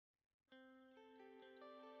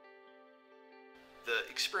the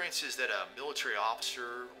experiences that a military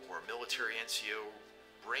officer or a military NCO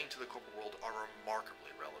bring to the corporate world are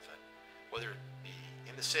remarkably relevant. Whether it be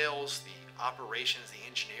in the sales, the operations, the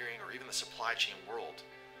engineering, or even the supply chain world,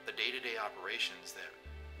 the day-to-day operations that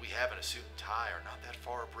we have in a suit and tie are not that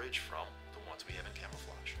far abridged from the ones we have in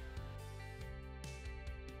camouflage.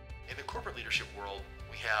 In the corporate leadership world,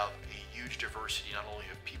 we have a huge diversity not only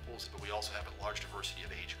of peoples, but we also have a large diversity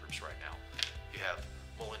of age groups right now. You have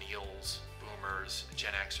millennials, boomers,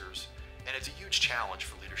 Gen Xers, and it's a huge challenge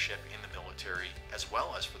for leadership in the military as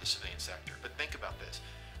well as for the civilian sector. But think about this,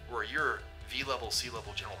 where your V-level,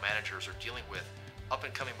 C-level general managers are dealing with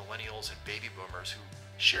up-and-coming millennials and baby boomers who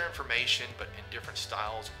share information but in different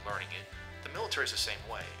styles of learning it. The military is the same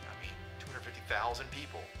way. I mean, 250,000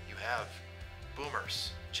 people. You have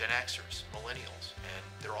boomers, Gen Xers, millennials, and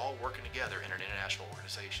they're all working together in an international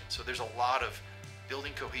organization. So there's a lot of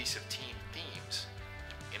building cohesive team themes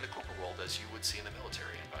in the corporate world as you would see in the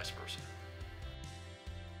military and vice versa.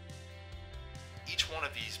 Each one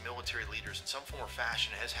of these military leaders in some form or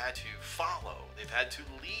fashion has had to follow, they've had to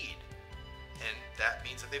lead, and that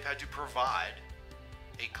means that they've had to provide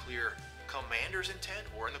a clear commander's intent,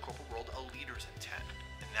 or in the corporate world, a leader's intent.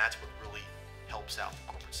 And that's what really helps out the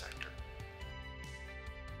corporate sector.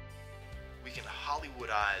 We can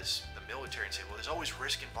Hollywoodize the military and say, well, there's always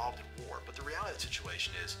risk involved in war. But the reality of the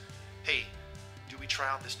situation is, hey, do we try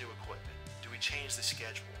out this new equipment? Do we change the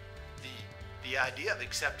schedule? The idea of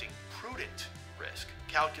accepting prudent risk,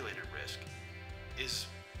 calculated risk, is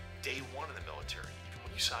day one in the military, even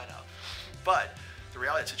when you sign up. But the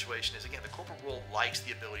reality of the situation is, again, the corporate world likes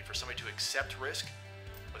the ability for somebody to accept risk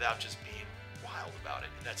without just being wild about it.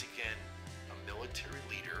 And that's, again, a military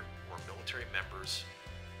leader or military member's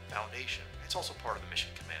foundation. It's also part of the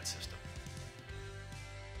mission command system.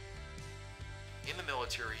 In the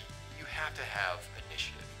military, you have to have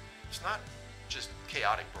initiative. It's not just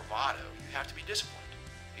chaotic bravado. You have to be disciplined.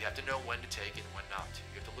 You have to know when to take it and when not to.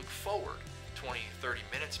 You have to look forward 20, 30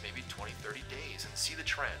 minutes, maybe 20, 30 days and see the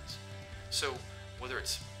trends. So whether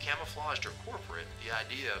it's camouflaged or corporate, the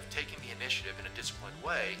idea of taking the initiative in a disciplined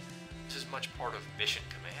way is as much part of mission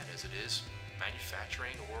command as it is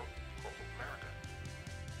manufacturing or corporate America.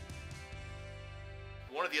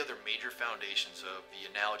 One of the other major foundations of the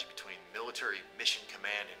analogy between military mission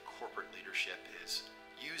command and corporate leadership is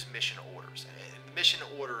use mission orders. And mission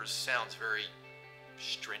orders sounds very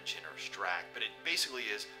stringent or abstract, but it basically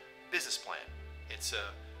is business plan. It's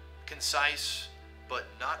a concise but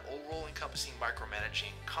not overall encompassing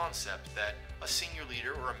micromanaging concept that a senior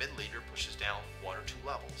leader or a mid-leader pushes down one or two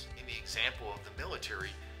levels. In the example of the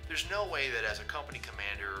military, there's no way that as a company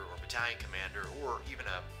commander or battalion commander or even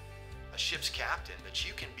a ship's captain that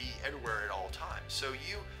you can be everywhere at all times. So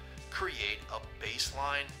you create a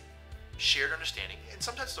baseline shared understanding, and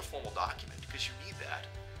sometimes it's a formal document because you need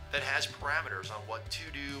that has parameters on what to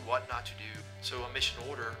do, what not to do. So a mission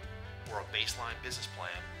order or a baseline business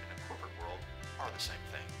plan in a corporate world are the same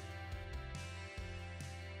thing.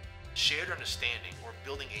 Shared understanding or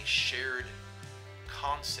building a shared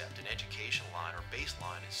concept, an education line or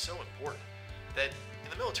baseline is so important that in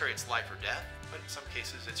the military it's life or death, but in some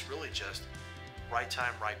cases it's really just right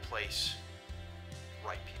time, right place,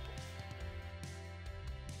 right people.